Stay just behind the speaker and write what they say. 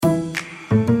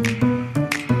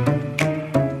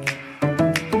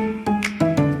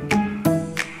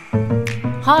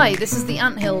Hi, this is The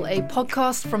Anthill, a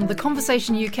podcast from The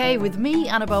Conversation UK with me,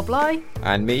 Annabelle Bly.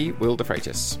 And me, Will de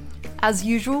Freitas. As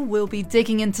usual, we'll be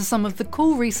digging into some of the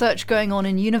cool research going on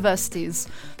in universities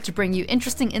to bring you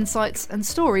interesting insights and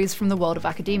stories from the world of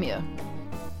academia.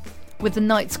 With the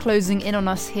nights closing in on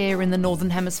us here in the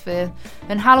Northern Hemisphere,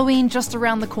 and Halloween just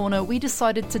around the corner, we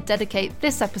decided to dedicate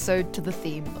this episode to the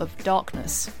theme of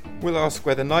darkness. We'll ask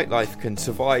whether nightlife can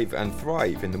survive and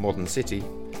thrive in the modern city.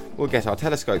 We'll get our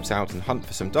telescopes out and hunt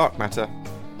for some dark matter.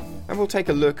 And we'll take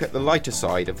a look at the lighter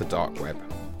side of the dark web.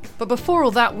 But before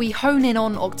all that, we hone in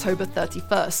on October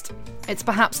 31st. It's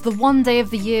perhaps the one day of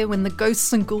the year when the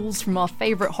ghosts and ghouls from our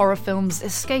favourite horror films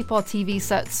escape our TV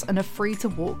sets and are free to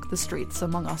walk the streets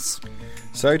among us.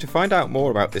 So to find out more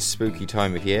about this spooky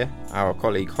time of year, our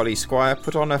colleague Holly Squire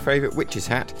put on her favourite witch's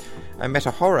hat and met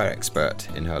a horror expert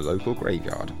in her local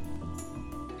graveyard.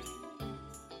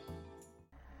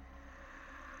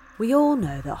 We all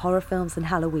know that horror films and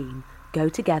Halloween go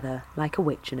together like a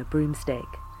witch and a broomstick.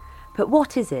 But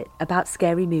what is it about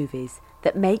scary movies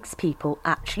that makes people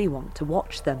actually want to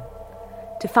watch them?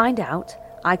 To find out,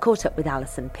 I caught up with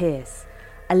Alison Pearce,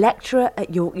 a lecturer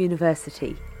at York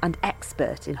University and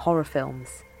expert in horror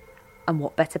films. And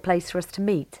what better place for us to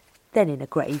meet than in a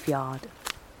graveyard?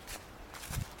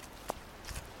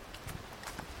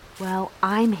 Well,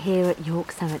 I'm here at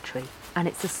York Cemetery, and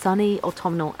it's a sunny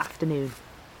autumnal afternoon.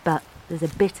 But there's a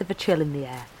bit of a chill in the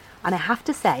air, and I have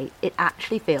to say it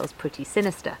actually feels pretty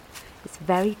sinister. It's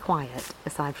very quiet,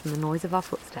 aside from the noise of our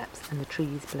footsteps and the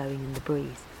trees blowing in the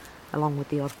breeze, along with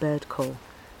the odd bird call,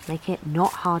 making it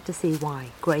not hard to see why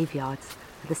graveyards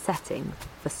are the setting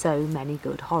for so many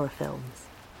good horror films.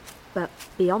 But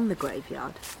beyond the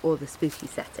graveyard, or the spooky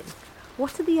setting,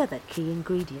 what are the other key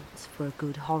ingredients for a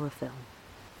good horror film?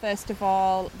 First of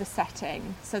all, the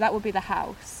setting. So that would be the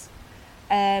house.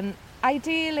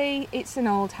 Ideally, it's an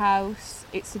old house,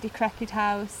 it's a decrepit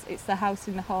house, it's the house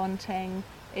in the haunting,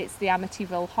 it's the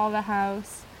Amityville horror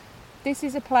house. This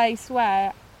is a place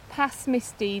where past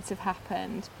misdeeds have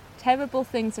happened, terrible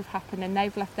things have happened and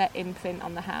they've left their imprint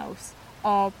on the house,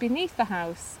 or beneath the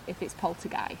house if it's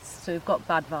poltergeist. So we've got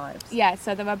bad vibes. Yeah,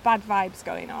 so there are bad vibes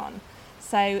going on.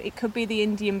 So it could be the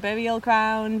Indian burial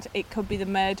ground, it could be the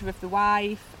murder of the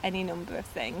wife, any number of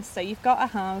things. So you've got a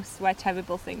house where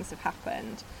terrible things have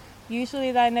happened.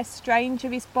 Usually then a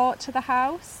stranger is brought to the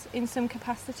house in some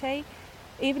capacity.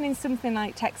 Even in something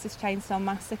like Texas Chainsaw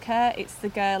Massacre, it's the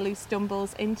girl who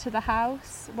stumbles into the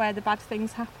house where the bad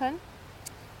things happen.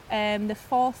 The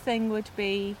fourth thing would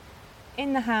be,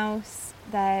 in the house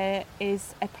there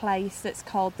is a place that's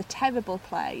called the Terrible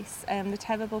Place. The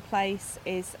Terrible Place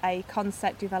is a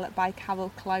concept developed by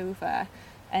Carol Clover,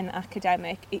 an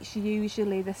academic. It's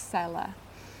usually the cellar.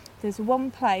 There's one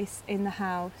place in the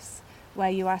house where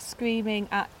you are screaming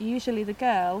at usually the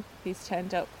girl who's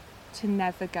turned up to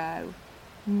never go.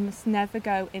 You must never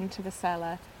go into the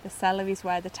cellar. The cellar is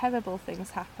where the terrible things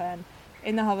happen.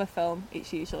 In the horror film,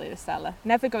 it's usually the cellar.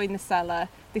 Never go in the cellar.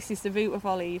 This is the root of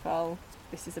all evil.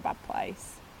 This is a bad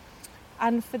place.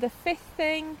 And for the fifth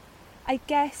thing, I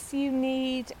guess you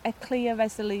need a clear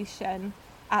resolution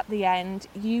at the end,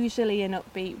 usually an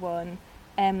upbeat one.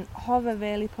 Horror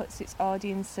really puts its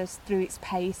audiences through its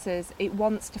paces. It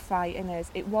wants to frighten us.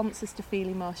 It wants us to feel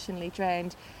emotionally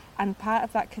drained. And part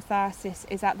of that catharsis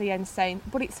is at the end saying,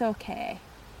 but it's okay.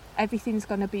 Everything's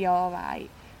going to be all right.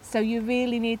 So you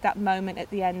really need that moment at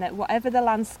the end that whatever the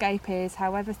landscape is,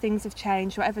 however things have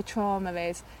changed, whatever trauma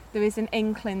is, there is an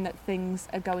inkling that things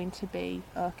are going to be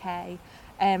okay.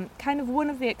 Kind of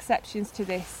one of the exceptions to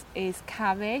this is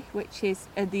Carrie, which is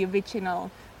the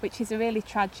original, which is a really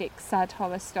tragic, sad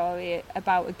horror story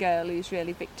about a girl who's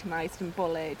really victimised and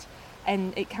bullied.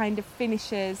 And it kind of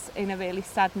finishes in a really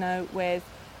sad note with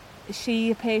she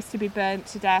appears to be burnt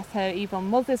to death, her evil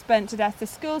mother's burnt to death, the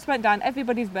school's burnt down,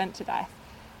 everybody's burnt to death.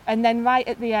 And then right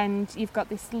at the end, you've got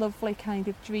this lovely kind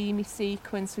of dreamy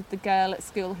sequence with the girl at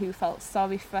school who felt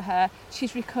sorry for her.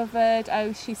 She's recovered,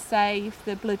 oh, she's safe,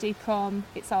 the bloody prom,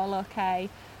 it's all okay.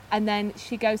 And then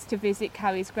she goes to visit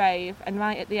Carrie's grave, and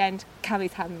right at the end,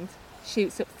 Carrie's hand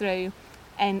shoots up through,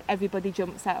 and everybody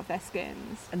jumps out of their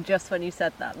skins. And just when you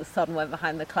said that, the sun went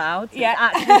behind the clouds. Yeah.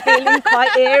 It's actually feeling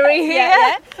quite eerie here.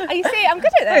 Yeah. Oh, you see, I'm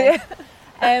good at this.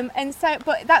 And so,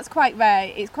 but that's quite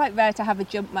rare. It's quite rare to have a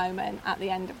jump moment at the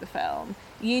end of the film.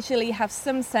 Usually you have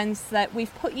some sense that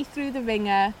we've put you through the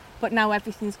ringer, but now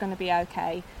everything's going to be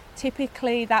okay.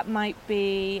 Typically that might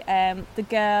be the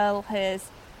girl has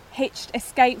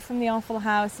escaped from the awful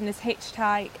house and has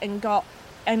hitchhiked and got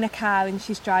in a car and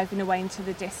she's driving away into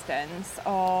the distance,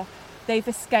 or they've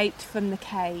escaped from the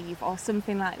cave or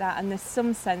something like that, and there's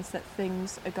some sense that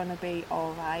things are going to be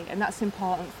all right, and that's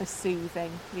important for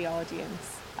soothing the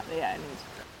audience at the end.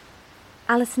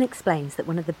 Alison explains that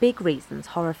one of the big reasons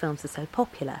horror films are so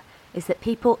popular is that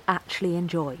people actually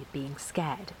enjoy being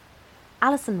scared.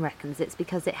 Alison reckons it's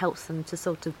because it helps them to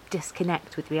sort of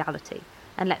disconnect with reality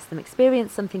and lets them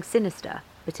experience something sinister,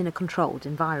 but in a controlled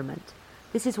environment.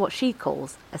 This is what she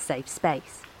calls a safe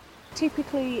space.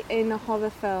 Typically in a horror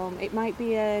film, it might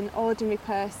be an ordinary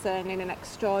person in an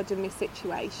extraordinary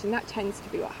situation. That tends to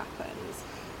be what happens.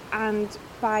 And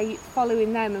by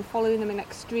following them and following them in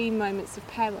extreme moments of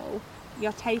peril,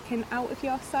 you're taken out of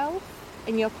yourself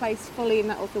and you're placed fully in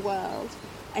that other world.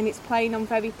 And it's playing on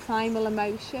very primal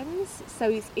emotions, so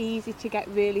it's easy to get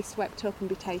really swept up and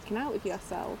be taken out of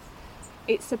yourself.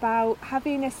 It's about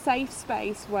having a safe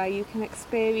space where you can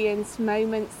experience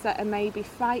moments that are maybe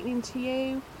frightening to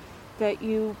you, that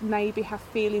you maybe have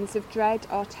feelings of dread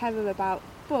or terror about,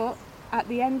 but at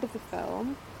the end of the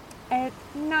film,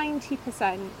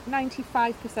 90%,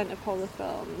 95% of horror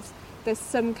films, there's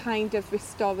some kind of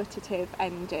restorative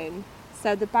ending.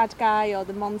 So the bad guy or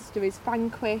the monster is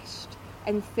vanquished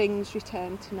and things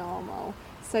return to normal.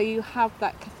 So you have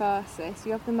that catharsis,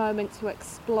 you have the moment to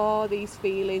explore these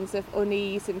feelings of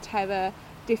unease and terror,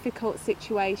 difficult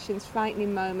situations,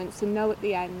 frightening moments, and know at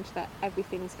the end that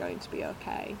everything's going to be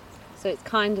okay. So it's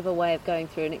kind of a way of going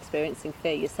through and experiencing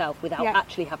fear yourself without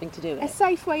actually having to do it. A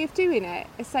safe way of doing it,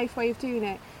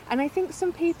 And I think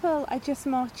some people are just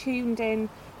more tuned in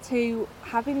to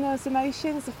having those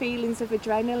emotions, the feelings of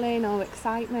adrenaline or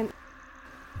excitement.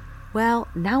 Well,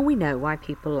 now we know why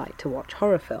people like to watch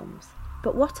horror films.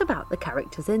 But what about the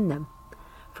characters in them?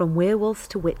 From werewolves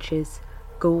to witches,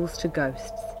 ghouls to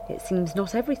ghosts, it seems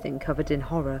not everything covered in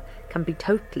horror can be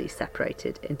totally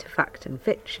separated into fact and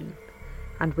fiction.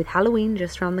 And with Halloween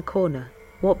just round the corner,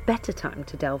 what better time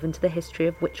to delve into the history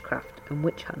of witchcraft and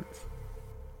witch hunts?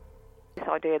 This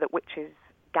idea that witches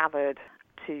gathered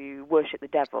to worship the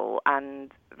devil,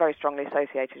 and very strongly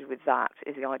associated with that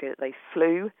is the idea that they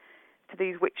flew to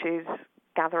these witches'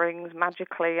 gatherings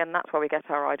magically, and that's where we get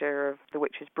our idea of the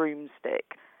witch's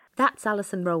broomstick. That's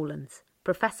Alison Rowlands,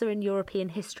 Professor in European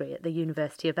History at the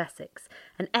University of Essex,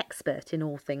 an expert in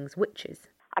all things witches.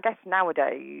 I guess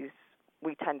nowadays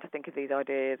we tend to think of these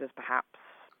ideas as perhaps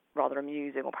rather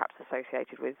amusing or perhaps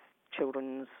associated with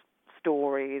children's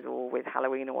stories or with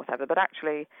Halloween or whatever, but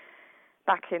actually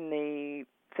back in the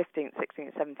 15th,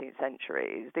 16th, 17th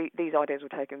centuries, these ideas were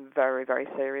taken very, very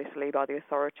seriously by the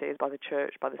authorities, by the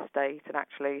church, by the state, and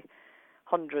actually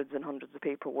hundreds and hundreds of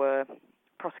people were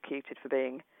prosecuted for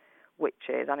being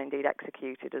witches and indeed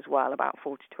executed as well. About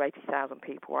 40 to 80,000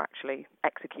 people were actually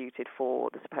executed for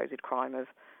the supposed crime of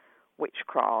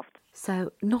witchcraft.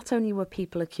 So not only were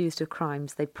people accused of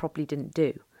crimes they probably didn't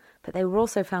do, but they were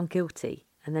also found guilty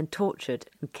and then tortured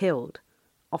and killed,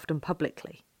 often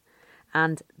publicly.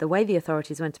 And the way the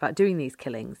authorities went about doing these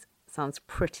killings sounds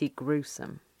pretty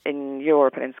gruesome. In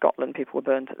Europe and in Scotland, people were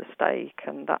burnt at the stake,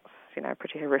 and that's, a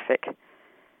pretty horrific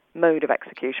mode of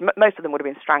execution. Most of them would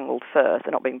have been strangled first.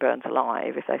 They're not being burnt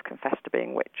alive. If they've confessed to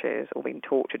being witches or been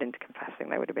tortured into confessing,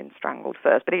 they would have been strangled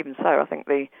first. But even so, I think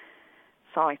the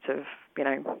sight of,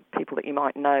 people that you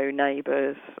might know,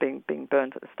 neighbours, being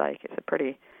burnt at the stake, it's a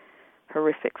pretty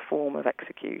horrific form of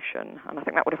execution. And I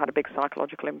think that would have had a big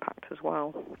psychological impact as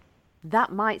well.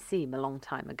 That might seem a long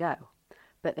time ago,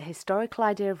 but the historical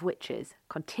idea of witches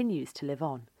continues to live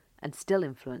on and still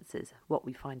influences what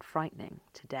we find frightening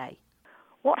today.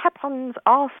 What happens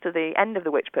after the end of the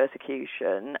witch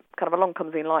persecution, kind of along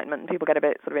comes the Enlightenment, and people get a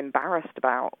bit sort of embarrassed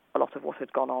about a lot of what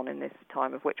had gone on in this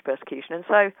time of witch persecution. And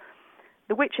so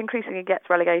the witch increasingly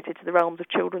gets relegated to the realms of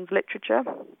children's literature.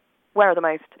 Where are the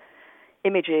most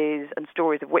images and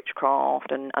stories of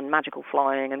witchcraft and magical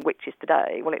flying and witches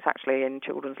today? Well, it's actually in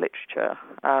children's literature.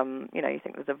 You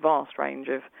think there's a vast range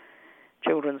of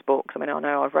children's books. I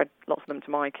know I've read lots of them to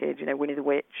my kids, Winnie the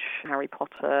Witch, Harry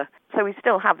Potter. So we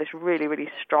still have this really, really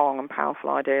strong and powerful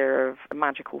idea of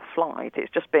magical flight.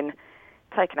 It's just been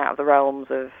taken out of the realms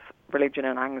of religion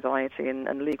and anxiety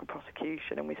and legal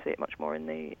prosecution, and we see it much more in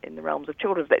the realms of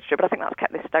children's literature. But I think that's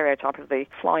kept this stereotype of the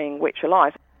flying witch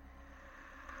alive.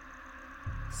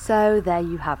 So there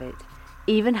you have it.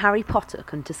 Even Harry Potter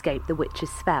couldn't escape the witch's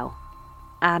spell.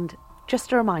 And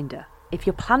just a reminder, if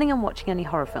you're planning on watching any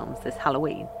horror films this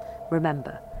Halloween,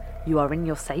 remember, you are in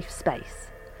your safe space.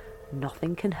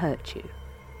 Nothing can hurt you.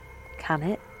 Can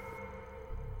it?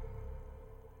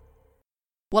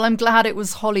 Well, I'm glad it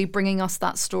was Holly bringing us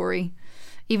that story.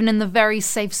 Even in the very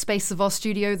safe space of our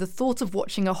studio, the thought of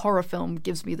watching a horror film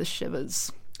gives me the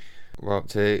shivers. Well,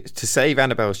 to save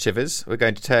Annabelle's shivers, we're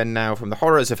going to turn now from the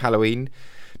horrors of Halloween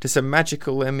to some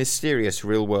magical and mysterious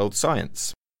real-world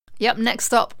science. Yep,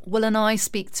 next up, Will and I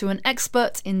speak to an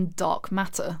expert in dark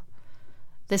matter.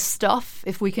 This stuff,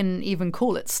 if we can even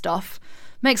call it stuff,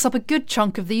 makes up a good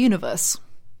chunk of the universe.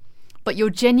 But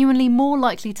you're genuinely more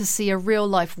likely to see a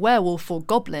real-life werewolf or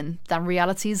goblin than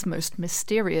reality's most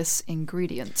mysterious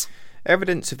ingredient.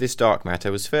 Evidence of this dark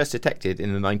matter was first detected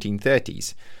in the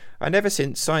 1930s, and ever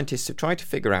since scientists have tried to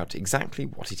figure out exactly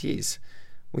what it is.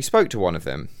 We spoke to one of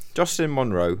them, Jocelyn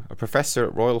Monroe, a professor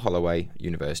at Royal Holloway,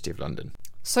 University of London.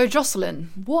 So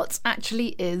Jocelyn, what actually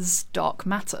is dark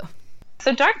matter?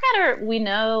 So dark matter, we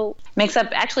know, makes up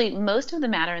actually most of the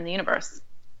matter in the universe.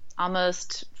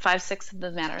 Almost 5/6 of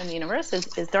the matter in the universe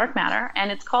is dark matter,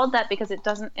 and it's called that because it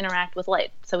doesn't interact with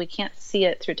light, so we can't see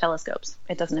it through telescopes.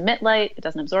 It doesn't emit light, it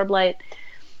doesn't absorb light.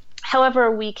 However,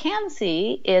 we can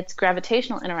see its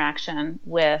gravitational interaction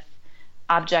with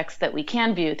objects that we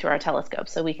can view through our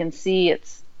telescopes. So we can see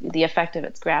the effect of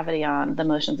its gravity on the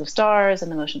motions of stars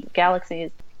and the motions of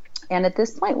galaxies. And at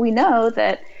this point, we know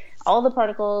that all the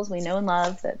particles we know and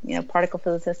love that particle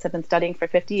physicists have been studying for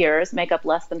 50 years make up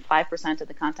less than 5% of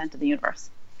the content of the universe.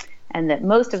 And that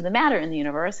most of the matter in the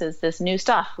universe is this new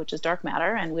stuff, which is dark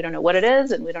matter, and we don't know what it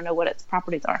is, and we don't know what its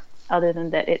properties are, other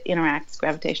than that it interacts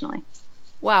gravitationally.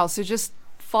 Wow, so just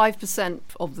 5%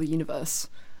 of the universe.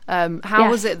 How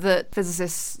was it that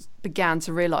physicists began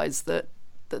to realise that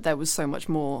there was so much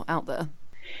more out there?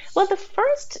 Well, the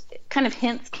first kind of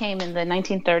hints came in the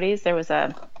 1930s. There was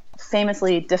a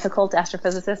famously difficult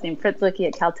astrophysicist named Fritz Zwicky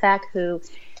at Caltech who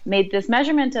made this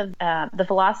measurement of the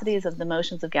velocities of the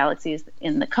motions of galaxies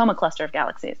in the Coma cluster of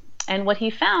galaxies. And what he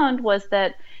found was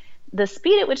that the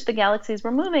speed at which the galaxies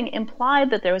were moving implied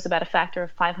that there was about a factor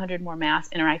of 500 more mass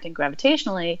interacting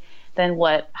gravitationally than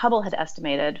what Hubble had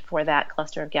estimated for that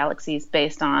cluster of galaxies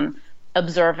based on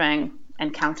observing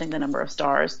and counting the number of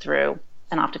stars through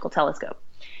an optical telescope.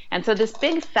 And so this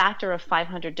big factor of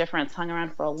 500 difference hung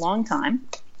around for a long time,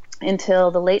 until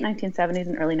the late 1970s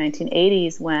and early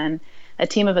 1980s, when a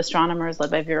team of astronomers led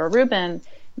by Vera Rubin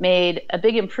made a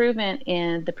big improvement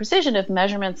in the precision of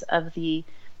measurements of the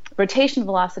rotation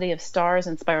velocity of stars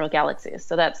and spiral galaxies.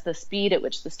 So that's the speed at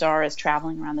which the star is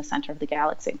traveling around the center of the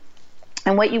galaxy.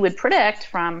 And what you would predict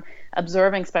from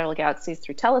observing spiral galaxies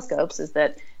through telescopes is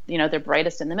that they're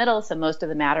brightest in the middle, so most of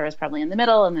the matter is probably in the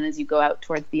middle, and then as you go out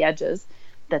towards the edges,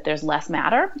 that there's less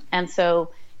matter. And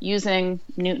so using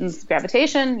Newton's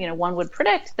gravitation, one would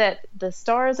predict that the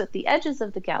stars at the edges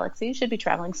of the galaxy should be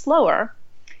traveling slower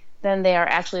than they are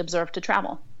actually observed to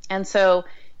travel. And so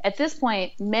at this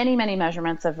point, many, many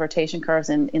measurements of rotation curves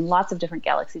in lots of different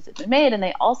galaxies have been made, and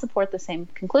they all support the same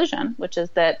conclusion, which is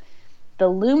that the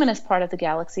luminous part of the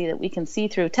galaxy that we can see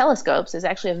through telescopes is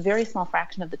actually a very small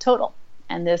fraction of the total.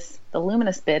 And the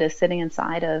luminous bit is sitting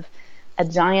inside of a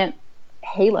giant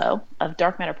halo of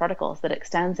dark matter particles that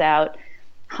extends out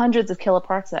hundreds of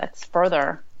kiloparsecs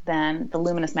further than the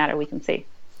luminous matter we can see.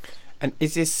 And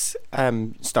is this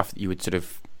stuff that you would sort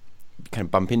of kind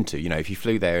of bump into? If you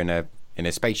flew there in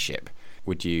a spaceship,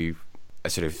 would you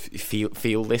sort of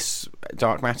feel this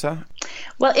dark matter?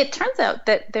 Well, it turns out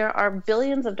that there are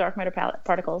billions of dark matter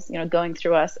particles, going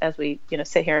through us as we,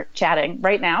 sit here chatting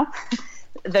right now.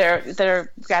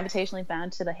 They're gravitationally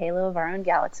bound to the halo of our own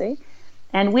galaxy.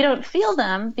 And we don't feel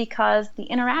them because the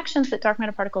interactions that dark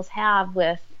matter particles have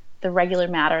with the regular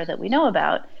matter that we know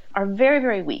about are very,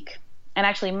 very weak. And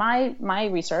actually, my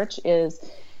research is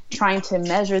trying to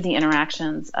measure the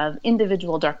interactions of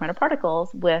individual dark matter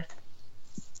particles with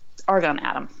argon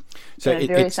atoms. So a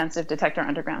very sensitive detector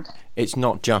underground. It's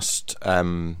not just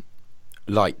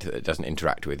light that it doesn't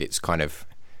interact with. It's kind of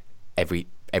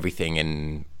everything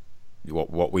in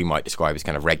what we might describe as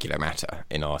kind of regular matter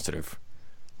in our sort of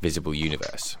visible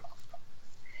universe.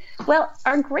 Well,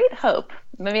 our great hope,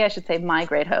 maybe I should say my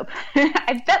great hope,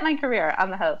 I bet my career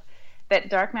on the hope that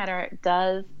dark matter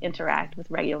does interact with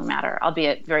regular matter,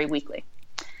 albeit very weakly.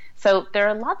 So there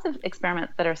are lots of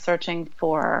experiments that are searching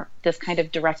for this kind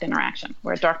of direct interaction,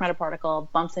 where a dark matter particle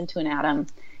bumps into an atom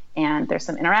and there's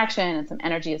some interaction and some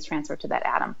energy is transferred to that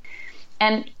atom.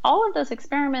 And all of those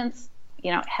experiments,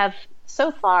 have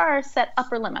so far set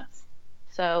upper limits.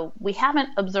 So we haven't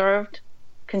observed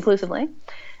conclusively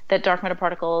that dark matter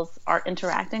particles are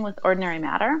interacting with ordinary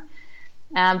matter,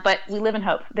 but we live in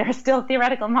hope. There are still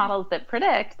theoretical models that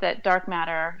predict that dark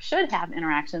matter should have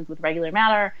interactions with regular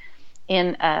matter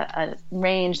in a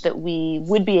range that we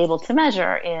would be able to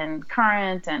measure in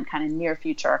current and kind of near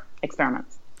future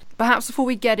experiments. Perhaps before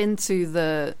we get into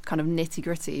the kind of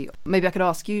nitty-gritty, maybe I could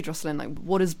ask you, Jocelyn,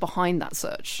 what is behind that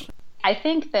search? I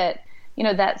think that,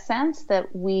 that sense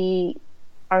that we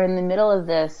are in the middle of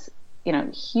this,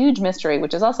 huge mystery,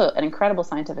 which is also an incredible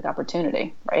scientific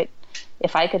opportunity, right?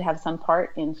 If I could have some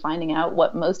part in finding out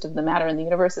what most of the matter in the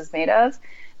universe is made of,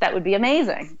 that would be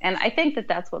amazing. And I think that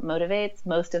that's what motivates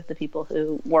most of the people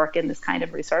who work in this kind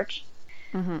of research.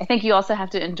 Mm-hmm. I think you also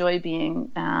have to enjoy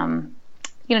being,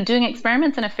 doing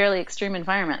experiments in a fairly extreme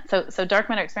environment. So dark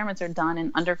matter experiments are done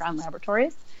in underground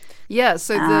laboratories. Yeah,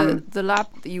 so the lab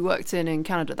that you worked in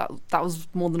Canada, that was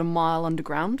more than a mile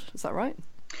underground, is that right?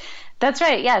 That's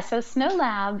right, yeah. So Snow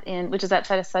Lab, which is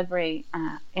outside of Sudbury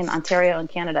in Ontario in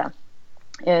Canada,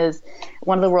 is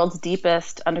one of the world's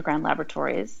deepest underground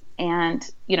laboratories. And,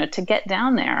 to get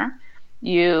down there,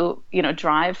 you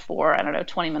drive for,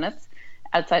 20 minutes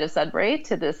outside of Sudbury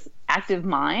to this active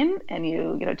mine, and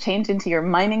you change into your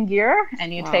mining gear,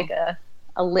 and you take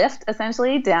a lift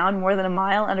essentially down more than a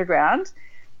mile underground.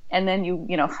 And then you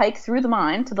hike through the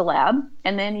mine to the lab,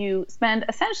 and then you spend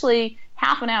essentially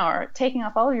half an hour taking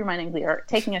off all of your mining gear,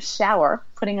 taking a shower,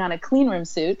 putting on a clean room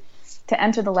suit to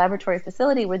enter the laboratory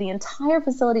facility, where the entire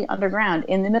facility underground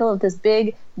in the middle of this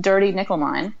big, dirty nickel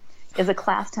mine is a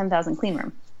class 10,000 clean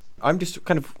room. I'm just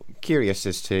kind of curious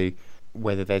as to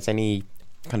whether there's any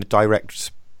kind of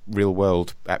direct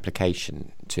real-world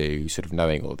application to sort of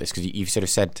knowing all this, because you've sort of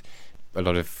said a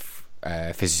lot of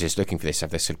physicists looking for this have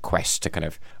this sort of quest to kind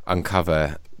of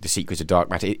uncover the secrets of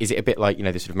dark matter. Is it a bit like,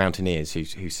 the sort of mountaineers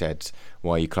who said,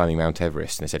 "Why are you climbing Mount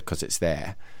Everest?" And they said, "Because it's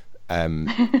there."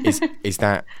 Is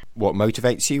that what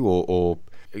motivates you, or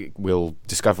will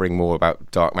discovering more about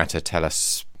dark matter tell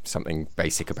us something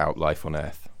basic about life on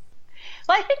Earth?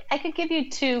 Well, I think I could give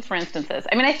you two, for instances.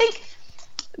 I think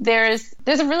there's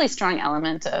a really strong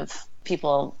element of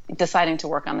people deciding to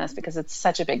work on this because it's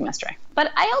such a big mystery.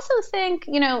 But I also think,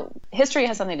 history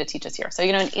has something to teach us here. So,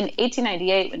 in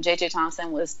 1898, when J.J.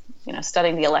 Thomson was,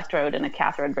 studying the electrode in a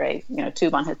cathode ray,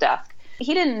 tube on his desk,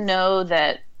 he didn't know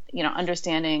that,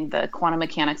 understanding the quantum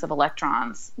mechanics of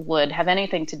electrons would have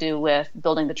anything to do with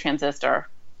building the transistor,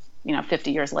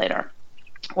 50 years later,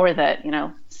 or that,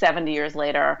 70 years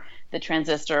later, the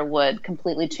transistor would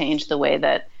completely change the way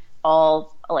that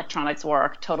all electronics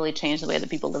work, totally change the way that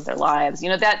people live their lives.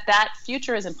 That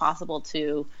future is impossible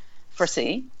to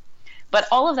foresee. But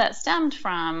all of that stemmed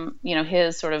from,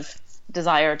 his sort of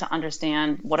desire to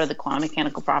understand what are the quantum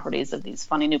mechanical properties of these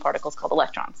funny new particles called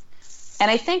electrons.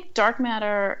 And I think dark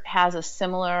matter has a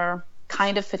similar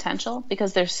kind of potential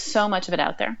because there's so much of it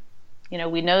out there.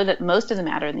 We know that most of the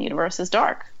matter in the universe is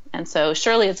dark. And so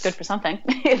surely it's good for something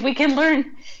if we can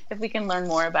learn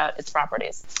more about its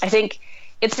properties. I think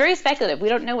it's very speculative. We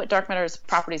don't know what dark matter's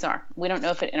properties are. We don't know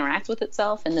if it interacts with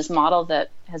itself. In this model that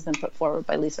has been put forward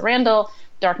by Lisa Randall,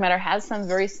 dark matter has some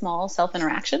very small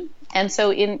self-interaction. And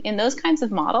so in those kinds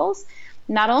of models,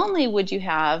 not only would you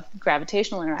have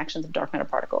gravitational interactions of dark matter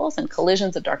particles and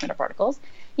collisions of dark matter particles,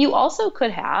 you also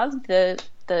could have the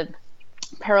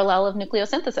parallel of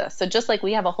nucleosynthesis. So just like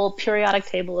we have a whole periodic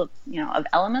table of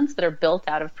elements that are built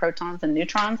out of protons and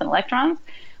neutrons and electrons,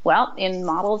 well, in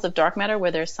models of dark matter where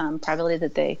there's some probability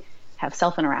that they have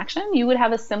self-interaction, you would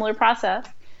have a similar process.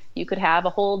 You could have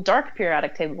a whole dark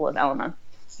periodic table of elements.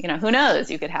 Who knows?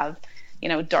 You could have,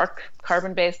 dark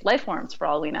carbon-based life forms for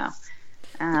all we know.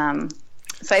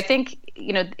 So I think,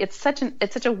 it's such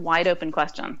a wide open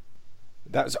question.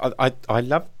 I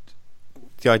loved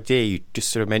the idea you just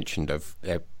sort of mentioned of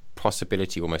a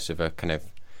possibility almost of a kind of,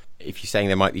 if you're saying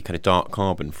there might be kind of dark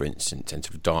carbon, for instance, and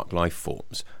sort of dark life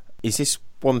forms. Is this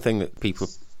one thing that people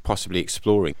are possibly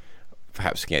exploring?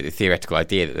 Perhaps the theoretical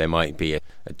idea that there might be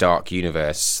a dark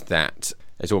universe that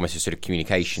there's almost a sort of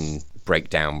communication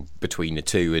breakdown between the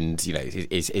two, and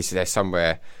is there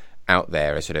somewhere out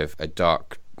there a sort of a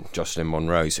dark Jocelyn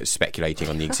Monroe sort of speculating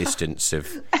on the existence of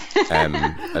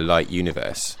a light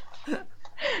universe?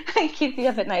 It keeps you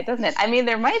up at night, doesn't it?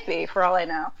 There might be, for all I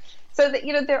know. So that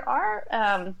there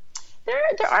are.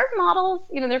 There are models,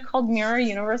 they're called mirror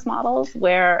universe models,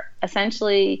 where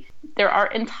essentially there are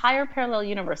entire parallel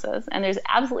universes and there's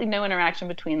absolutely no interaction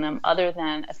between them other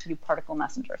than a few particle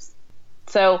messengers.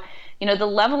 So, the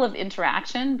level of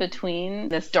interaction between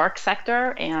this dark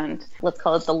sector and let's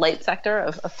call it the light sector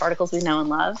of particles we know and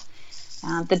love,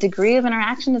 the degree of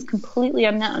interaction is completely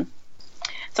unknown.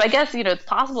 So I guess, it's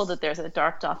possible that there's a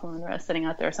dark Jocelyn Monroe sitting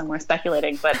out there somewhere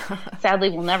speculating, but sadly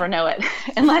we'll never know it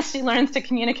unless she learns to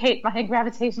communicate by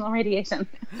gravitational radiation.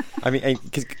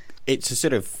 Because it's a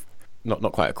sort of, not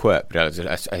quite a quirk, but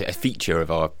a feature of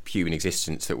our human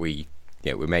existence that we're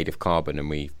made of carbon and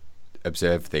we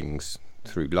observe things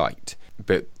through light.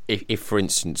 But if for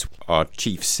instance, our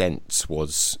chief sense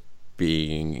was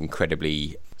being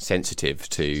incredibly sensitive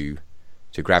to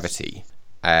gravity,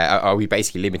 are we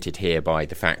basically limited here by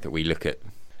the fact that we look at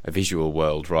a visual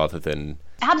world rather than...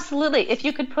 Absolutely. If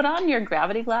you could put on your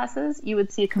gravity glasses, you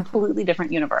would see a completely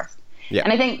different universe. Yeah.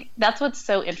 And I think that's what's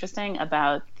so interesting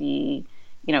about the,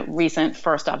 recent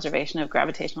first observation of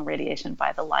gravitational radiation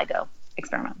by the LIGO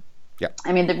experiment. Yeah.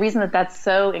 I mean, the reason that that's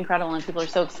so incredible and people are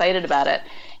so excited about it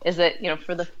is that,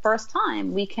 for the first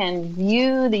time, we can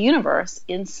view the universe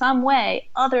in some way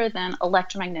other than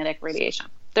electromagnetic radiation.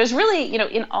 There's really,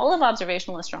 in all of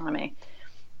observational astronomy,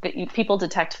 that people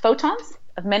detect photons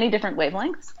of many different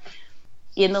wavelengths.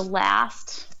 In the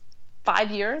last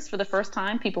 5 years, for the first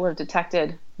time, people have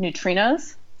detected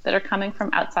neutrinos that are coming from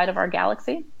outside of our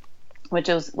galaxy, which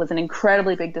was an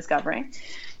incredibly big discovery.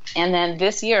 And then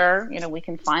this year, we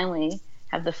can finally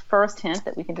have the first hint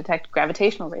that we can detect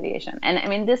gravitational radiation. And I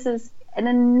mean, this is an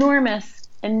enormous,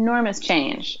 enormous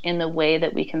change in the way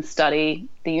that we can study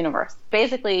the universe.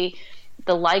 Basically,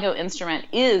 the LIGO instrument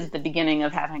is the beginning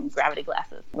of having gravity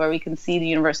glasses, where we can see the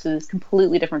universe through this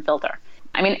completely different filter.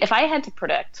 I mean, if I had to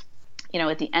predict,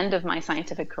 at the end of my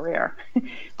scientific career,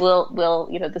 will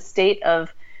the state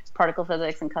of particle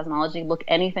physics and cosmology look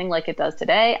anything like it does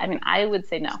today? I mean, I would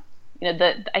say no.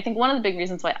 I think one of the big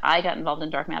reasons why I got involved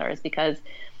in dark matter is because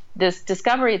this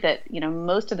discovery that,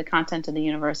 most of the content in the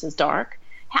universe is dark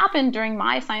happened during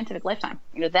my scientific lifetime.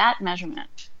 That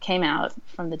measurement came out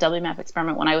from the WMAP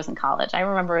experiment when I was in college. I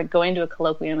remember going to a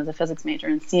colloquium as a physics major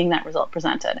and seeing that result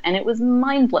presented, and it was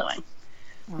mind-blowing.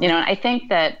 And I think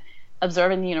that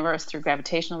observing the universe through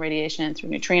gravitational radiation,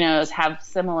 through neutrinos, have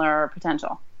similar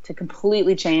potential to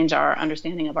completely change our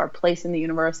understanding of our place in the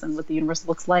universe and what the universe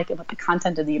looks like and what the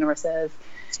content of the universe is.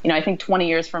 I think 20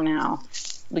 years from now,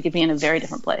 we could be in a very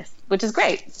different place, which is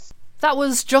great. That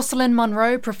was Jocelyn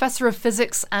Munro, Professor of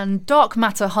Physics and Dark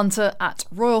Matter Hunter at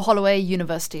Royal Holloway,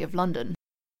 University of London.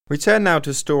 We turn now to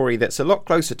a story that's a lot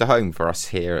closer to home for us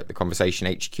here at the Conversation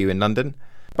HQ in London.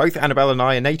 Both Annabelle and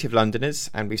I are native Londoners,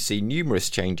 and we've seen numerous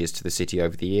changes to the city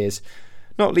over the years,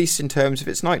 not least in terms of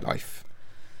its nightlife.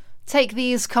 Take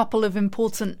these couple of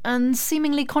important and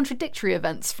seemingly contradictory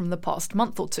events from the past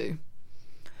month or two.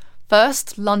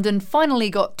 First, London finally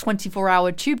got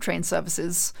 24-hour tube train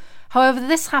services. However,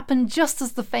 this happened just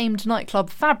as the famed nightclub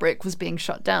Fabric was being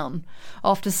shut down,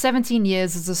 after 17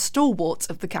 years as a stalwart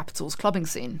of the capital's clubbing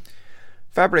scene.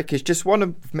 Fabric is just one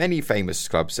of many famous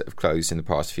clubs that have closed in the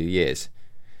past few years.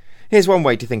 Here's one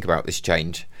way to think about this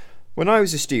change. When I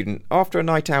was a student, after a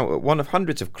night out at one of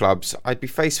hundreds of clubs, I'd be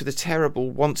faced with a terrible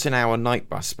once-an-hour night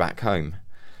bus back home.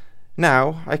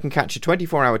 Now, I can catch a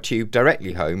 24-hour tube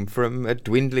directly home from a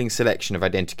dwindling selection of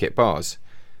identikit bars.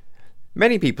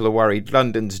 Many people are worried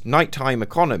London's nighttime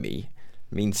economy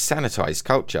means sanitised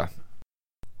culture.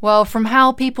 Well, from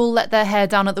how people let their hair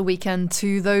down at the weekend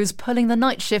to those pulling the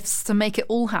night shifts to make it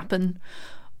all happen,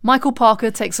 Michael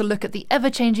Parker takes a look at the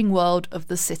ever-changing world of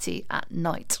the city at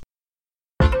night.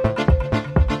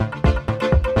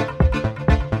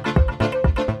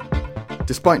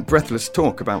 Despite breathless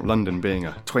talk about London being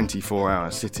a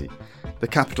 24-hour city, the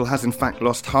capital has in fact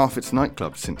lost half its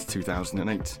nightclubs since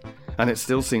 2008, and it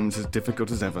still seems as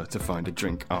difficult as ever to find a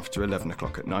drink after 11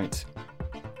 o'clock at night.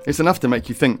 It's enough to make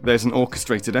you think there's an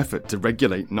orchestrated effort to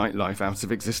regulate nightlife out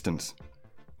of existence.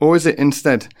 Or is it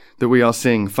instead that we are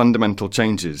seeing fundamental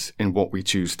changes in what we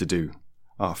choose to do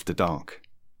after dark?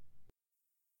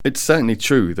 It's certainly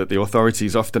true that the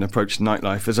authorities often approach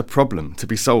nightlife as a problem to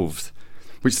be solved,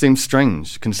 which seems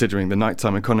strange considering the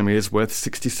nighttime economy is worth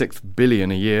 $66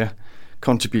 billion a year,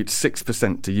 contributes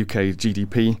 6% to UK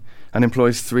GDP, and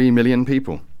employs 3 million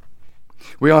people.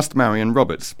 We asked Marion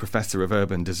Roberts, Professor of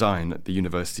Urban Design at the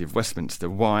University of Westminster,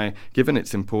 why, given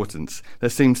its importance, there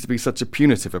seems to be such a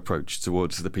punitive approach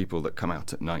towards the people that come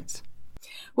out at night.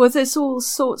 Well, there's all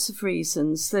sorts of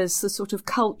reasons. There's the sort of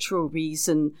cultural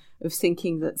reason of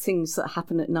thinking that things that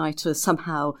happen at night are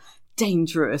somehow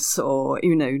dangerous or,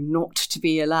 not to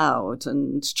be allowed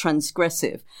and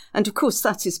transgressive. And of course,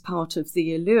 that is part of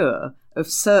the allure of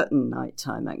certain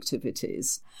nighttime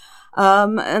activities.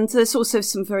 And there's also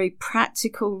some very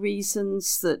practical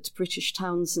reasons that British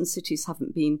towns and cities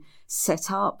haven't been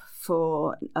set up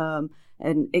for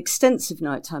an extensive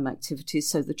nighttime activities.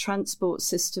 So the transport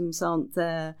systems aren't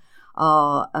there.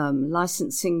 Our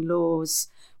licensing laws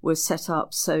were set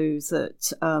up so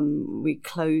that we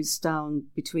close down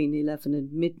between 11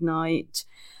 and midnight.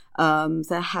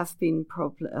 There have been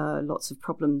lots of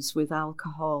problems with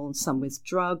alcohol and some with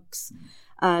drugs.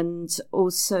 And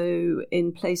also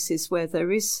in places where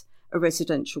there is a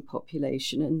residential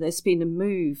population, and there's been a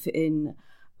move in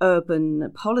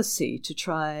urban policy to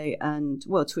try and,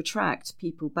 well, to attract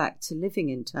people back to living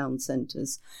in town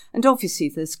centres. And obviously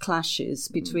there's clashes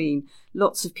between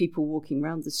lots of people walking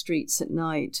around the streets at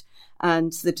night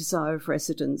and the desire of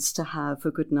residents to have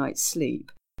a good night's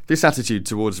sleep. This attitude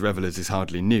towards revellers is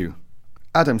hardly new.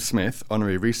 Adam Smith,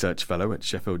 Honorary Research Fellow at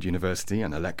Sheffield University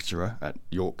and a lecturer at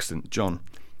York St John,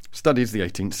 studies the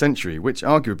 18th century, which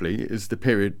arguably is the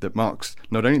period that marks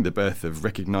not only the birth of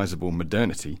recognisable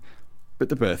modernity, but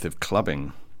the birth of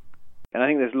clubbing. And I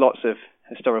think there's lots of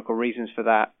historical reasons for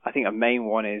that. I think a main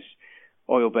one is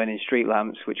oil-burning street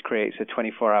lamps, which creates a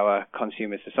 24-hour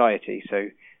consumer society. So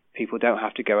people don't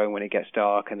have to go home when it gets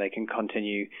dark, and they can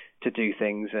continue to do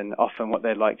things. And often what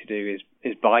they'd like to do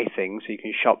is buy things, so you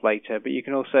can shop later, but you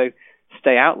can also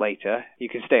stay out later. You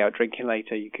can stay out drinking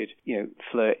later. You could,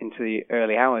 flirt into the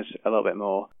early hours a little bit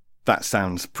more. That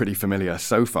sounds pretty familiar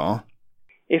so far.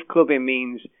 If clubbing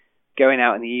means going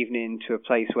out in the evening to a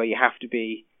place where you have to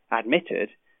be admitted,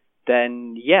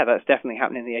 then yeah, that's definitely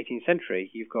happening in the 18th century.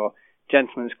 You've got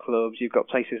gentlemen's clubs, you've got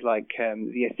places like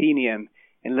the Athenaeum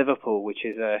in Liverpool, which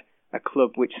is a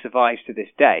club which survives to this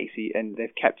day, and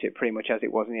they've kept it pretty much as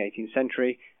it was in the 18th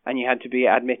century, and you had to be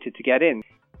admitted to get in.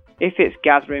 If it's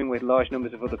gathering with large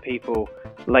numbers of other people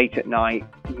late at night,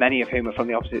 many of whom are from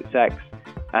the opposite sex,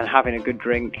 and having a good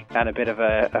drink and a bit of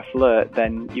a flirt,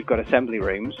 then you've got assembly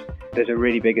rooms. There's a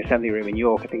really big assembly room in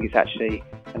York. I think it's actually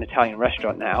an Italian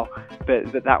restaurant now.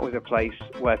 But that was a place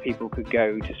where people could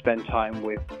go to spend time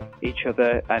with each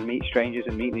other and meet strangers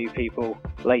and meet new people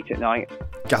late at night.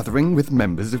 Gathering with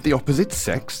members of the opposite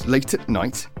sex late at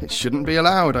night? It shouldn't be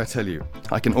allowed, I tell you.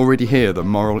 I can already hear the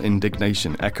moral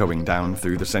indignation echoing down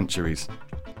through the centuries.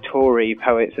 Tory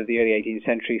poets of the early 18th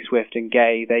century, Swift and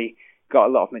Gay, they got a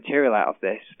lot of material out of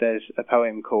this. There's a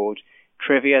poem called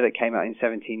Trivia that came out in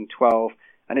 1712,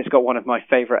 and it's got one of my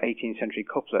favourite 18th century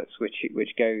couplets, which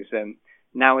goes,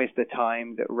 now is the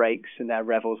time that rakes and their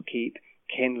revels keep,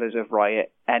 kindlers of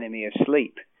riot, enemy of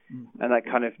sleep. And that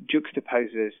kind of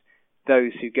juxtaposes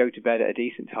those who go to bed at a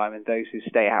decent time and those who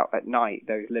stay out at night,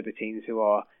 those libertines who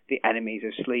are the enemies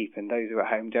of sleep, and those who are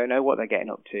at home don't know what they're getting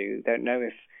up to, don't know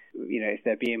if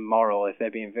they're being moral, if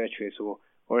they're being virtuous,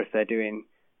 or if they're doing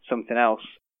something else.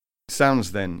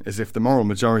 Sounds then as if the moral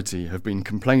majority have been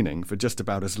complaining for just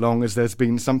about as long as there's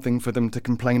been something for them to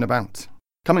complain about.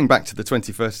 Coming back to the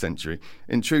 21st century,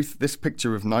 in truth, this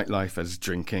picture of nightlife as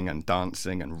drinking and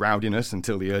dancing and rowdiness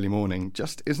until the early morning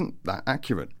just isn't that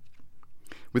accurate.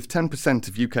 With 10%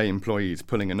 of UK employees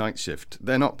pulling a night shift,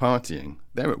 they're not partying,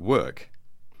 they're at work.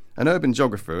 An urban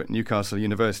geographer at Newcastle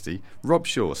University, Rob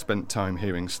Shaw spent time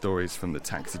hearing stories from the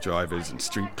taxi drivers and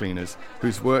street cleaners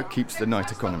whose work keeps the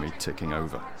night economy ticking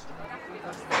over.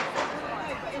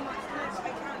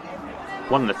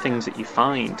 One of the things that you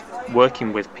find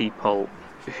working with people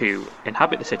who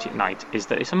inhabit the city at night is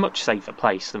that it's a much safer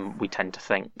place than we tend to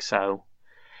think. So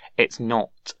it's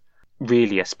not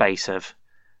really a space of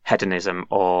hedonism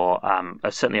or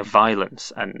certainly of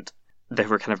violence, and the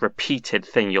kind of repeated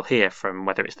thing you'll hear from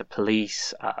whether it's the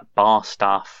police, bar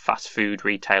staff, fast food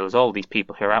retailers, all these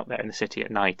people who are out there in the city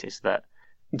at night is that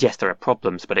yes, there are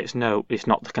problems, but it's not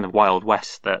the kind of Wild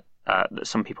West that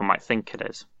some people might think it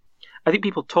is. I think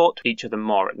people talk to each other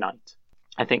more at night.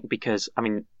 I think because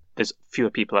there's fewer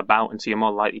people about, and so you're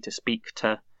more likely to speak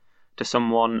to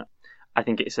someone. I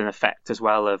think it's an effect as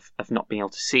well of not being able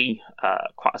to see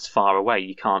quite as far away.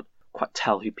 You can't quite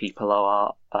tell who people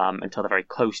are until they're very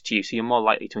close to you, so you're more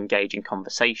likely to engage in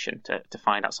conversation to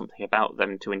find out something about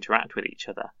them, to interact with each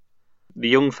other. The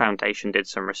Young Foundation did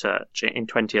some research in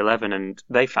 2011, and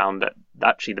they found that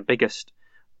actually the biggest,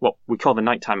 what we call the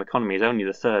nighttime economy, is only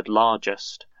the third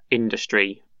largest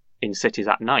industry in cities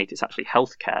at night. It's actually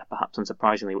healthcare, perhaps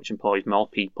unsurprisingly, which employs more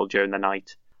people during the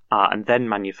night, and then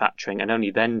manufacturing, and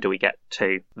only then do we get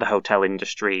to the hotel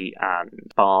industry and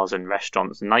bars and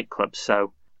restaurants and nightclubs.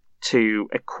 So to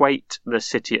equate the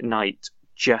city at night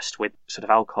just with sort of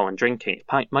alcohol and drinking, it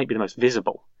might be the most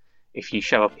visible. If you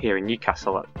show up here in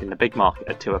Newcastle in the big market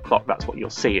at 2 o'clock, that's what you'll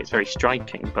see. It's very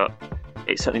striking, but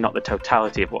it's certainly not the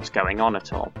totality of what's going on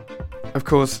at all. Of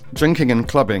course, drinking and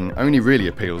clubbing only really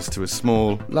appeals to a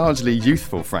small, largely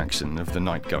youthful fraction of the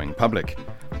night-going public.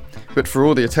 But for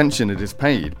all the attention it is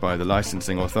paid by the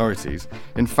licensing authorities,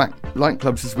 in fact,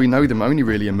 nightclubs as we know them only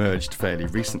really emerged fairly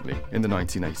recently, in the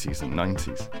 1980s and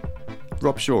 90s.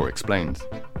 Rob Shaw explains.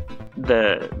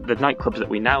 The nightclubs that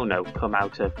we now know come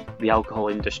out of the alcohol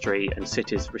industry and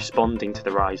cities responding to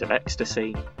the rise of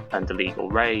ecstasy and illegal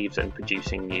raves and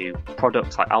producing new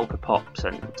products like alcopops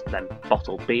and then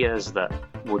bottled beers that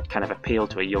would kind of appeal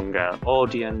to a younger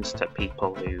audience, to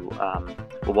people who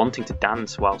were wanting to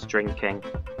dance whilst drinking.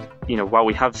 while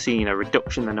we have seen a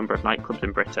reduction in the number of nightclubs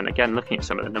in Britain, again, looking at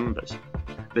some of the numbers,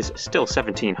 there's still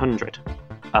 1,700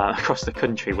 across the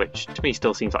country, which to me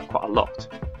still seems like quite a lot.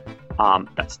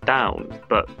 That's down,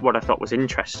 but what I thought was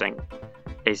interesting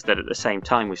is that at the same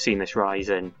time we've seen this rise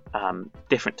in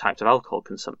different types of alcohol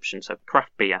consumption, so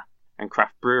craft beer and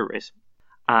craft breweries.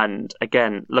 And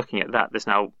again, looking at that, there's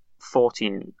now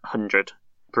 1,400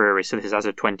 breweries, so this is as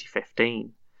of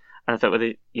 2015. And I thought,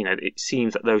 it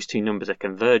seems that those two numbers are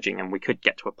converging, and we could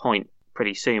get to a point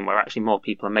pretty soon where actually more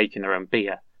people are making their own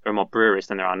beer. There are more breweries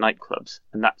than there are nightclubs.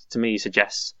 And that, to me,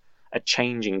 suggests a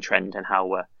changing trend in how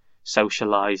we're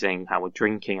socialising, how we're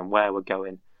drinking, and where we're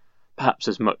going. Perhaps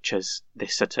as much as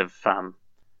this sort of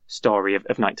story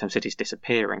of nighttime cities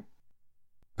disappearing.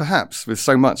 Perhaps, with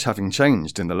so much having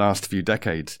changed in the last few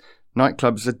decades,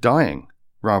 nightclubs are dying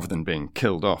rather than being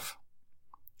killed off.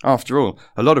 After all,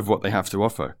 a lot of what they have to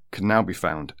offer can now be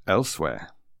found elsewhere.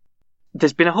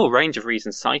 There's been a whole range of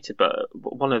reasons cited, but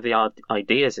one of the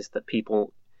ideas is that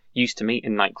people used to meet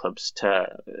in nightclubs to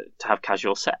have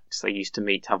casual sex. They used to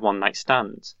meet to have one-night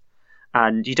stands.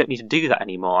 And you don't need to do that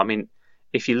anymore. I mean,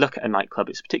 if you look at a nightclub,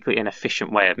 it's a particularly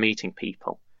inefficient way of meeting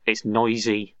people. It's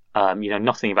noisy,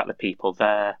 nothing about the people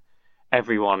there.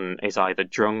 Everyone is either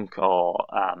drunk or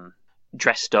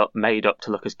dressed up, made up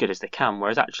to look as good as they can,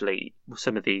 whereas actually with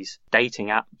some of these dating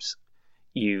apps,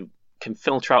 you can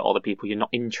filter out all the people you're not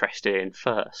interested in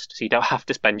first, so you don't have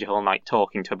to spend your whole night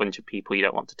talking to a bunch of people you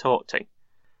don't want to talk to.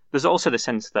 There's also the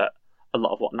sense that a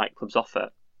lot of what nightclubs offer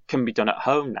can be done at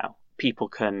home now. People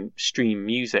can stream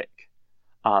music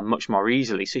much more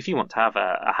easily, so if you want to have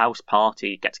a house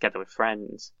party, get together with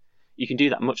friends, you can do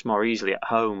that much more easily at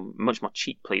home, much more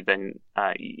cheaply than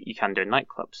you can do in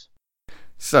nightclubs.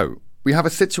 So, we have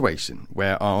a situation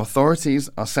where our authorities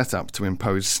are set up to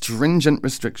impose stringent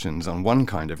restrictions on one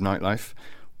kind of nightlife,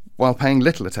 while paying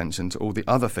little attention to all the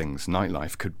other things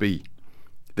nightlife could be.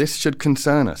 This should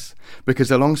concern us,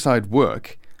 because alongside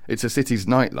work, it's a city's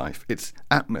nightlife, its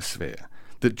atmosphere,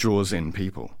 that draws in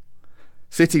people.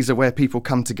 Cities are where people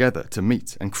come together to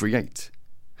meet and create.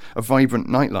 A vibrant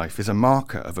nightlife is a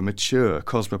marker of a mature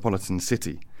cosmopolitan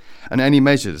city, and any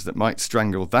measures that might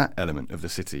strangle that element of the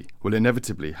city will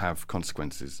inevitably have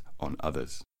consequences on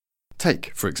others.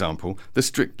 Take, for example, the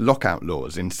strict lockout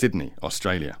laws in Sydney,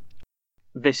 Australia.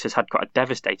 This has had quite a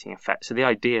devastating effect. So the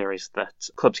idea is that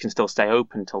clubs can still stay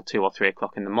open till 2 or 3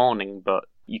 o'clock in the morning, but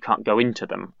you can't go into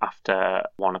them after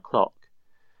 1 o'clock.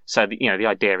 So the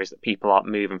idea is that people aren't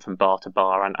moving from bar to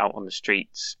bar and out on the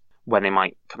streets when they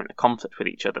might come into conflict with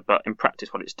each other. But in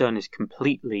practice, what it's done is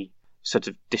completely sort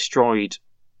of destroyed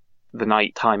the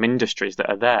nighttime industries that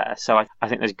are there. So I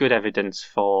think there's good evidence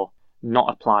for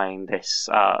not applying this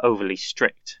overly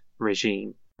strict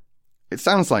regime. It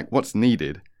sounds like what's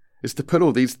needed is to put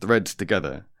all these threads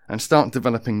together and start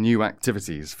developing new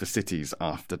activities for cities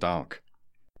after dark.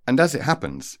 And as it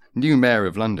happens, new Mayor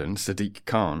of London, Sadiq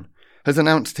Khan, has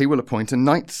announced he will appoint a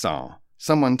night czar,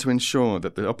 someone to ensure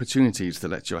that the opportunities to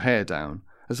let your hair down,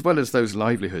 as well as those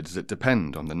livelihoods that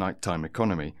depend on the nighttime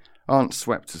economy, aren't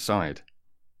swept aside.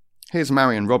 Here's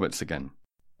Marion Roberts again.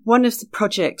 One of the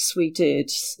projects we did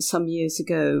some years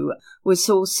ago was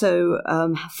also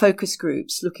focus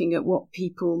groups looking at what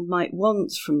people might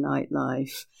want from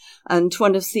nightlife. And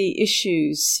one of the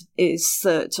issues is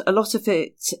that a lot of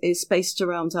it is based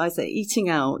around either eating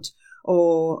out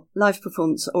or live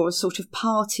performance or a sort of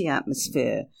party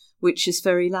atmosphere, which is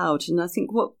very loud. And I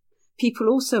think what people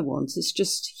also want is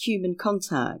just human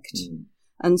contact.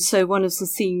 And so one of the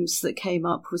themes that came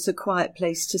up was a quiet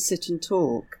place to sit and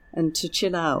talk and to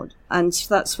chill out. And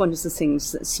that's one of the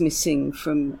things that's missing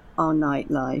from our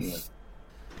nightlife.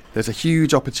 There's a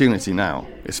huge opportunity now,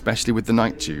 especially with the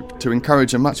night tube, to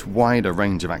encourage a much wider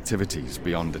range of activities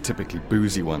beyond the typically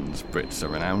boozy ones Brits are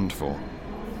renowned for.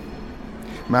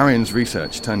 Marion's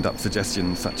research turned up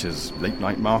suggestions such as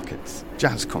late-night markets,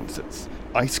 jazz concerts,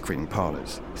 ice cream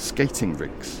parlours, skating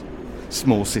rinks,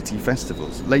 small city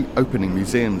festivals, late opening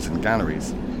museums and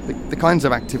galleries, the kinds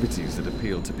of activities that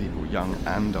appeal to people young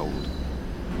and old.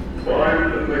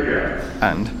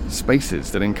 And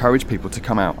spaces that encourage people to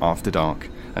come out after dark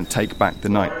and take back the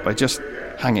night by just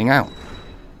hanging out.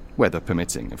 Weather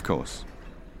permitting, of course.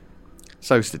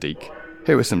 So, Sadiq,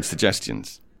 here are some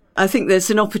suggestions. I think there's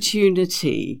an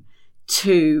opportunity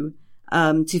to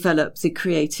develop the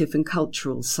creative and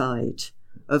cultural side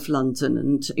of London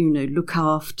and, look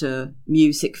after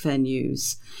music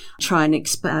venues, try and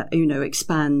expand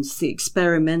the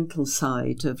experimental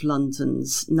side of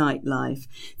London's nightlife.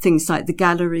 Things like the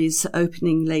galleries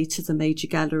opening later, the major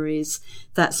galleries,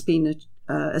 that's been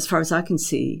as far as I can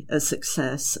see, a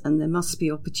success, and there must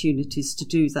be opportunities to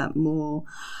do that more.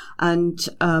 And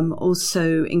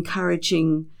also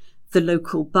encouraging the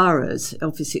local boroughs.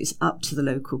 Obviously, it's up to the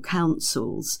local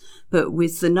councils, but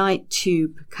with the night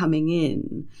tube coming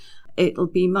in, it'll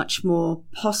be much more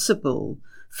possible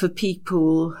for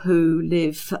people who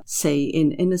live, say,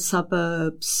 in inner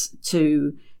suburbs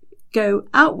to go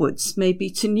outwards, maybe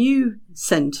to new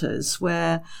centres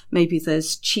where maybe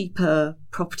there's cheaper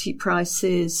property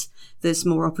prices, there's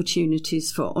more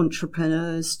opportunities for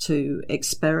entrepreneurs to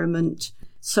experiment.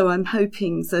 So I'm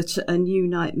hoping that a new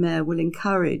Nightmare will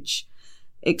encourage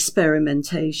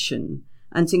experimentation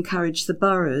and encourage the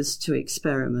boroughs to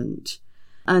experiment,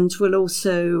 and will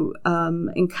also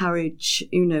encourage,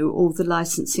 all the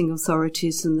licensing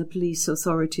authorities and the police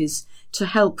authorities to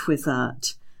help with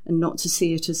that and not to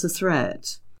see it as a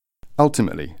threat.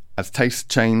 Ultimately, as tastes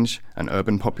change and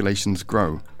urban populations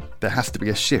grow, there has to be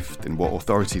a shift in what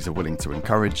authorities are willing to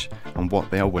encourage and what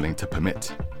they are willing to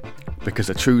permit.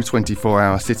 Because a true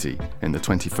 24-hour city in the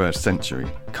 21st century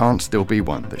can't still be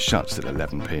one that shuts at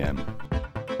 11 p.m.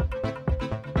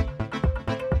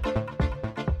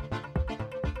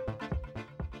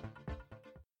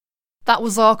 That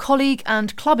was our colleague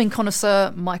and clubbing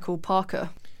connoisseur, Michael Parker.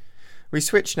 We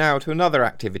switch now to another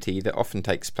activity that often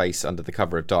takes place under the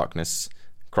cover of darkness: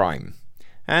 crime.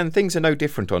 And things are no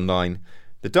different online.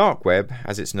 The dark web,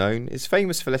 as it's known, is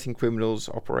famous for letting criminals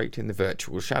operate in the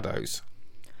virtual shadows.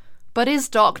 But is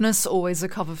darkness always a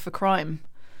cover for crime?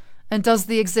 And does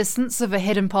the existence of a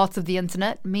hidden part of the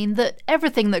internet mean that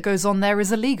everything that goes on there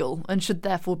is illegal and should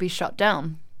therefore be shut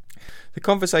down? The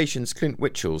Conversation's Clint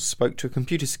Witchells spoke to a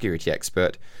computer security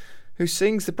expert who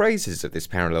sings the praises of this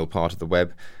parallel part of the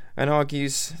web and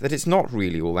argues that it's not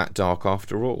really all that dark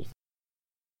after all.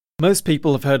 Most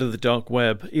people have heard of the dark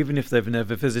web, even if they've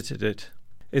never visited it.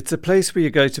 It's a place where you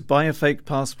go to buy a fake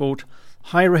passport,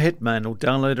 hire a hitman, or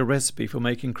download a recipe for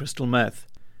making crystal meth.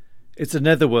 It's a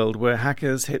netherworld where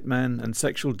hackers, hitmen, and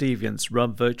sexual deviants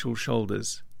rub virtual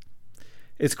shoulders.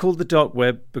 It's called the dark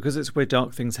web because it's where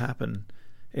dark things happen,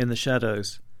 in the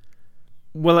shadows.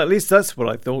 Well, at least that's what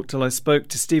I thought till I spoke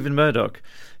to Stephen Murdoch,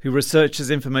 who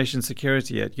researches information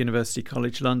security at University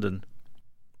College London.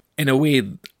 In a way,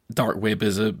 dark web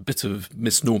is a bit of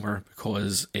misnomer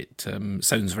because it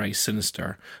sounds very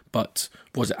sinister, but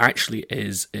what it actually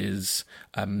is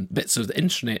bits of the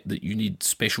internet that you need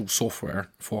special software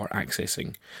for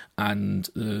accessing. And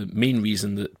the main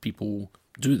reason that people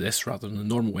do this rather than the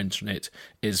normal internet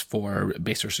is for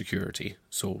better security.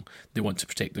 So they want to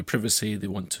protect their privacy, they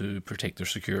want to protect their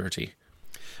security.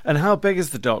 And how big is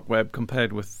the dark web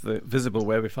compared with the visible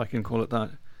web, if I can call it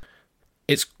that?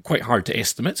 It's quite hard to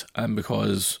estimate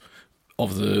because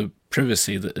of the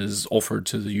privacy that is offered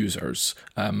to the users.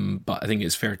 But I think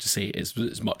it's fair to say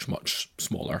it's much, much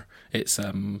smaller. It's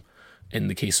in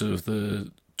the case of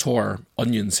the Tor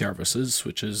onion services,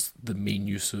 which is the main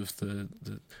use of the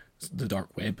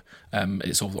dark web,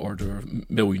 it's of the order of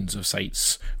millions of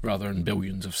sites rather than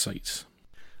billions of sites.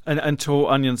 And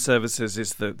Tor onion services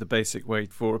is the basic way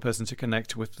for a person to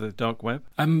connect with the dark web?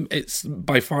 It's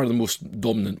by far the most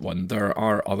dominant one. There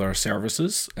are other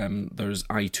services. There's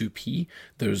I2P,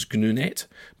 there's GNUnet,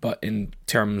 but in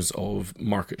terms of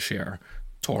market share,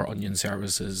 Tor onion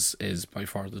services is by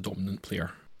far the dominant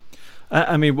player.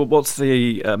 What's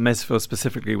the metaphor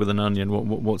specifically with an onion?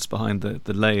 What's behind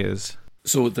the layers?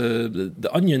 So the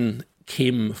onion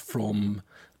came from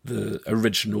the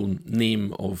original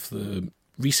name of the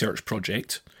research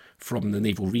project from the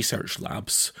Naval Research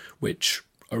Labs, which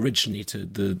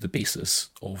originated the basis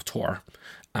of Tor.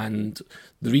 And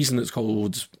the reason it's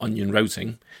called onion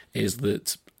routing is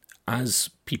that as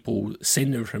people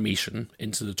send information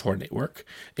into the Tor network,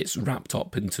 it's wrapped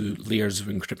up into layers of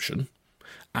encryption.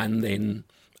 And then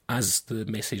as the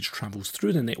message travels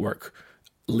through the network,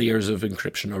 layers of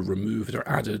encryption are removed or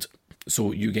added,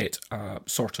 so you get a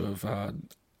sort of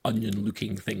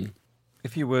onion-looking thing.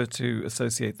 If you were to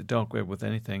associate the dark web with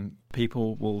anything,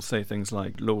 people will say things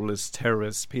like lawless,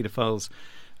 terrorists, paedophiles.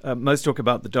 Most talk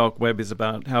about the dark web is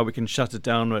about how we can shut it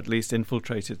down or at least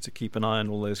infiltrate it to keep an eye on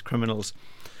all those criminals.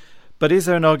 But is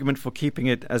there an argument for keeping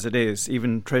it as it is,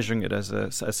 even treasuring it as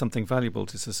something valuable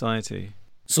to society?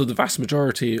 So the vast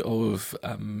majority of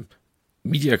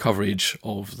media coverage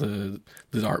of the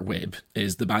dark web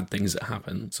is the bad things that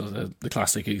happen. So the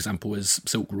classic example is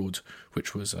Silk Road,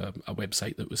 which was a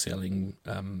website that was selling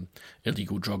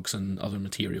illegal drugs and other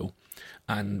material.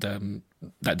 And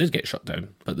that did get shut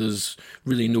down, but there's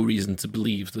really no reason to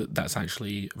believe that that's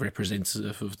actually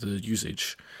representative of the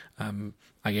usage.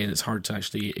 Again, it's hard to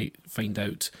actually find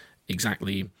out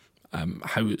exactly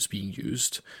how it's being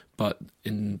used. But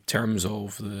in terms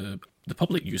of the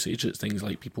public usage, it's things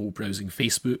like people browsing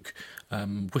Facebook,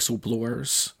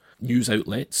 whistleblowers, news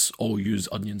outlets all use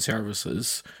Onion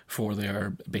services for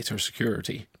their better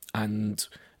security. And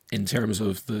in terms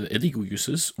of the illegal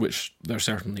uses, which there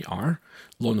certainly are,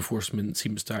 law enforcement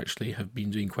seems to actually have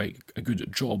been doing quite a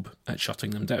good job at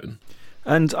shutting them down.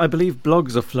 And I believe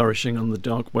blogs are flourishing on the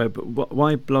dark web.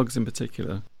 Why blogs in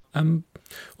particular?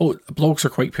 Blogs are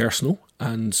quite personal,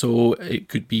 and so it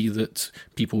could be that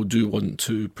people do want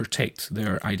to protect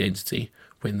their identity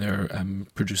when they're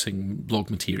producing blog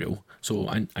material. So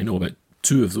I know about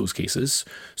 2 of those cases.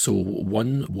 So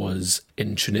one was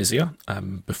in Tunisia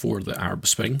before the Arab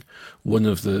Spring. One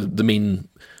of the main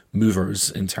movers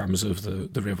in terms of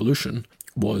the revolution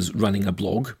was running a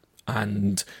blog,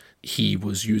 and he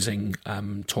was using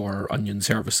Tor Onion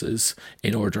services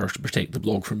in order to protect the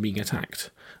blog from being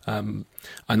attacked.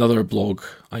 Another blog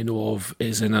I know of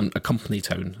is in a company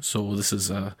town. So this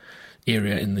is a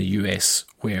area in the US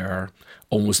where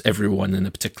almost everyone in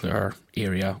a particular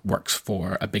area works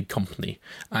for a big company,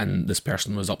 and this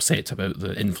person was upset about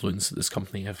the influence that this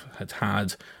company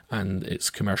had and its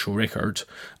commercial record,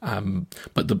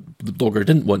 but the blogger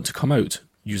didn't want to come out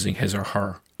using his or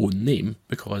her own name,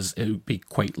 because it would be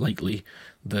quite likely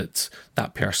that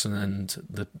that person and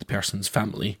the person's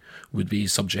family would be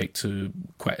subject to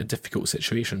quite a difficult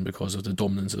situation because of the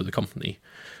dominance of the company.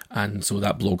 And so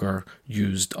that blogger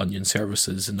used Onion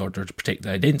services in order to protect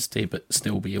the identity but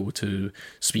still be able to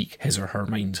speak his or her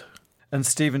mind. And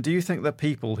Stephen, do you think that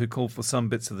people who call for some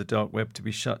bits of the dark web to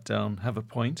be shut down have a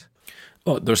point?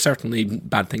 Well, there's certainly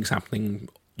bad things happening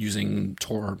using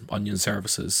Tor Onion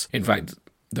services. In fact,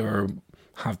 there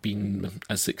have been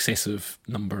a successive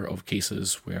number of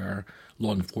cases where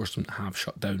law enforcement have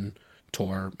shut down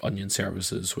Tor Onion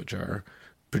services which are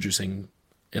producing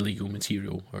illegal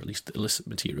material, or at least illicit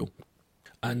material.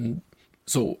 And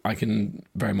so I can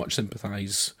very much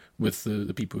sympathise with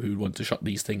the people who want to shut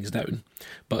these things down,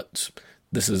 but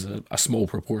this is a small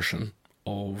proportion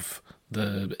of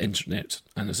the internet,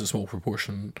 and it's a small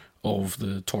proportion of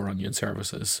the Tor Onion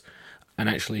services. And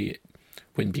actually,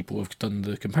 when people have done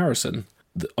the comparison,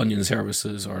 the Onion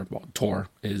services, or Tor,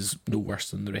 is no worse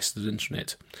than the rest of the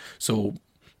internet. So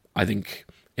I think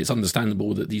it's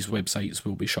understandable that these websites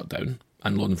will be shut down,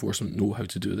 and law enforcement know how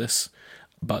to do this,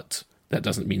 but that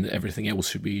doesn't mean that everything else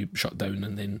should be shut down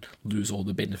and then lose all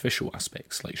the beneficial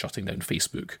aspects, like shutting down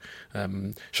Facebook,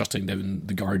 shutting down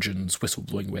the Guardian's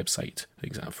whistleblowing website,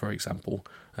 for example.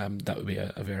 That would be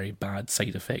a very bad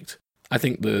side effect. I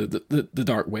think the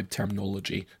dark web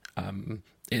terminology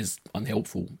is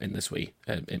unhelpful in this way.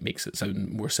 It makes it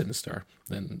sound more sinister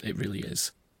than it really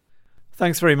is.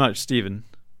 Thanks very much, Stephen.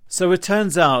 So it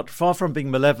turns out, far from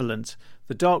being malevolent,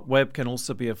 the dark web can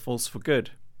also be a force for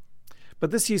good.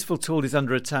 But this useful tool is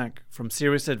under attack from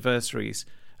serious adversaries,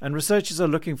 and researchers are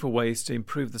looking for ways to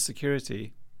improve the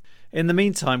security. In the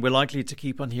meantime, we're likely to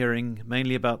keep on hearing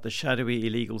mainly about the shadowy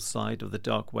illegal side of the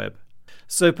dark web.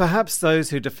 So perhaps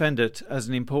those who defend it as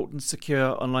an important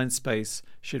secure online space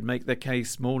should make their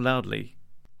case more loudly.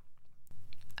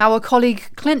 Our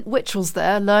colleague Clint Witchell's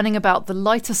there learning about the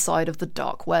lighter side of the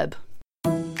dark web.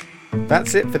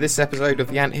 That's it for this episode of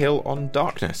The Anthill on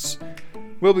Darkness.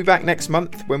 We'll be back next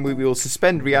month when we will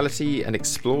suspend reality and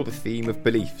explore the theme of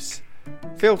beliefs.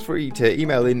 Feel free to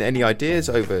email in any ideas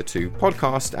over to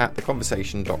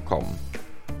podcast@theconversation.com.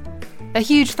 A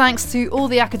huge thanks to all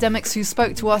the academics who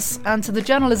spoke to us and to the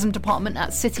journalism department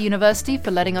at City University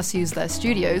for letting us use their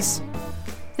studios.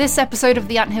 This episode of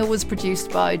The Anthill was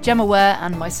produced by Gemma Ware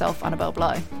and myself, Annabelle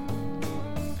Bly.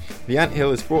 The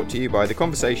Anthill is brought to you by The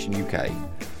Conversation UK.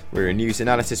 We're a news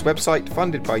analysis website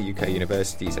funded by UK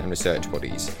universities and research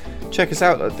bodies. Check us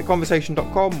out at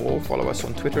theconversation.com or follow us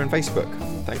on Twitter and Facebook.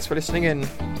 Thanks for listening in.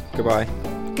 Goodbye.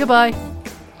 Goodbye.